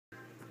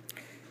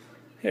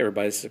Hey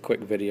everybody, this is a quick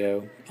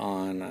video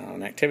on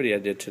an activity I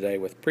did today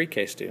with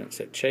pre-K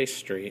students at Chase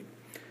Street.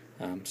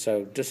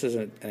 So this is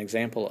an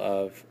example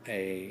of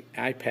an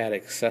iPad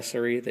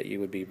accessory that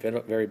you would be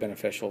very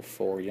beneficial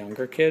for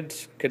younger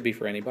kids. Could be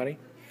for anybody.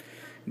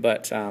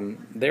 But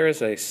there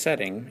is a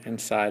setting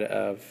inside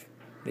of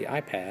the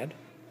iPad.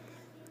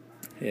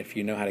 If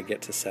you know how to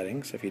get to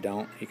settings. If you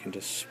don't, you can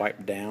just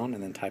swipe down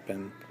and then type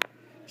in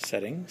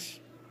settings.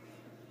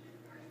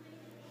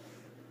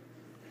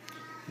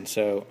 And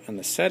so in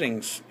the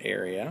settings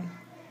area,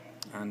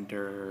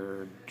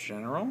 under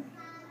general,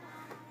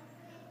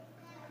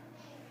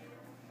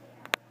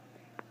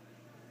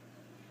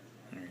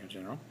 there you go,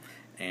 general,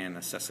 and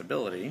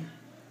accessibility,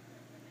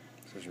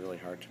 this is really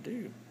hard to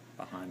do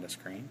behind the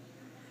screen,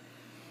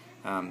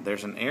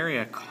 there's an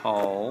area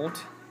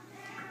called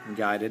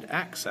guided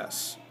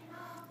access.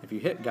 If you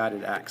hit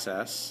guided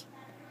access,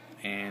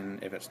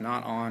 and if it's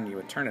not on, you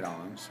would turn it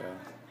on, so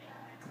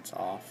it's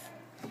off,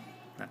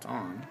 that's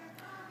on.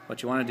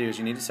 What you want to do is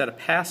you need to set a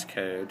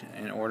passcode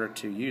in order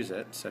to use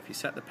it. So if you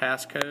set the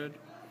passcode,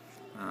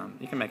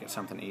 you can make it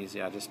something easy.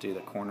 I just do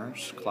the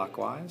corners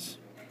clockwise.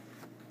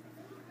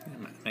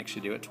 It makes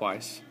you do it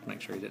twice.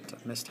 Make sure you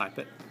didn't mistype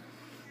it.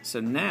 So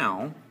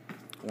now,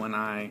 when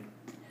I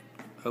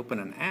open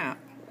an app,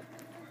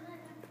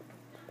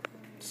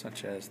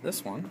 such as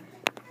this one,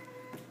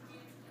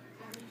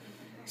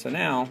 so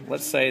now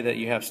let's say that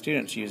you have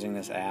students using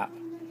this app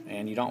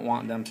and you don't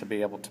want them to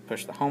be able to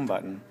push the home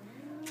button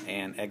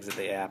and exit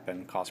the app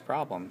and cause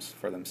problems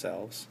for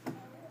themselves.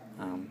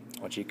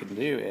 What you can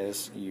do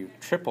is you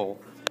triple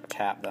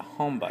tap the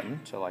home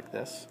button, so like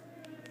this,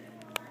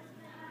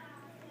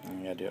 and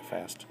you gotta do it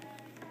fast.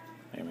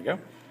 There we go.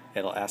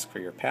 It'll ask for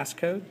your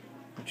passcode,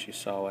 which you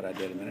saw what I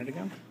did a minute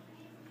ago,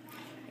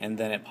 and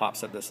then it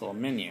pops up this little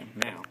menu.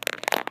 Now,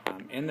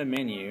 in the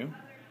menu,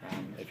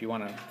 if you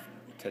want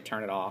to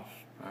turn it off,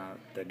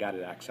 the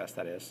guided access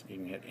that is, you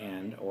can hit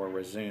end or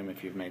resume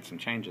if you've made some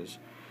changes.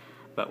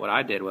 But what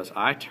I did was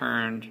I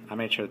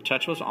made sure the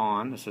touch was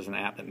on. This is an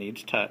app that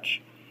needs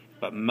touch,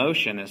 but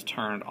motion is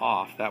turned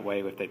off. That way,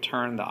 if they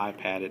turn the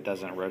iPad, it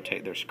doesn't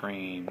rotate their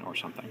screen or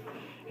something.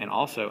 And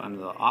also, under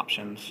the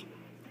options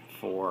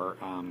for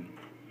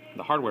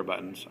the hardware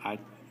buttons, I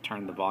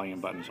turned the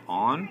volume buttons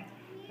on,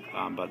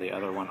 but the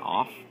other one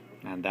off.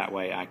 And that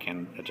way, I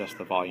can adjust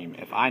the volume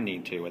if I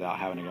need to without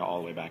having to go all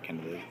the way back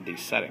into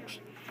these settings.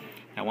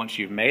 Now, once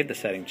you've made the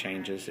setting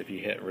changes, if you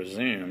hit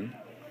resume,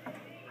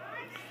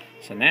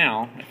 so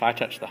now, if I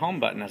touch the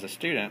home button as a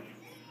student,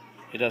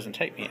 it doesn't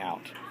take me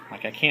out.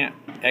 Like, I can't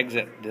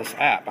exit this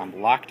app.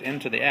 I'm locked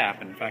into the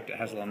app. And in fact, it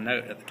has a little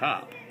note at the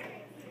top.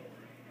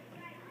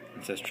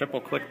 It says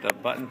triple click the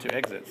button to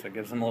exit. So it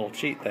gives them a little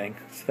cheat thing.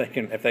 So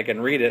if they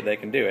can read it, they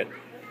can do it.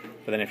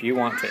 But then if you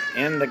want to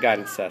end the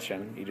guided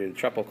session, you do the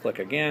triple click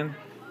again,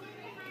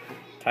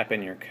 type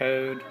in your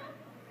code,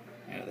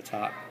 and at the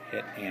top,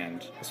 hit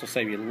end. This will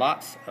save you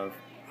lots of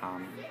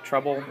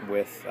trouble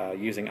with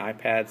using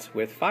iPads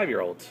with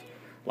 5-year-olds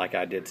like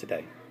I did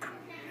today.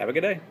 Have a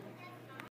good day.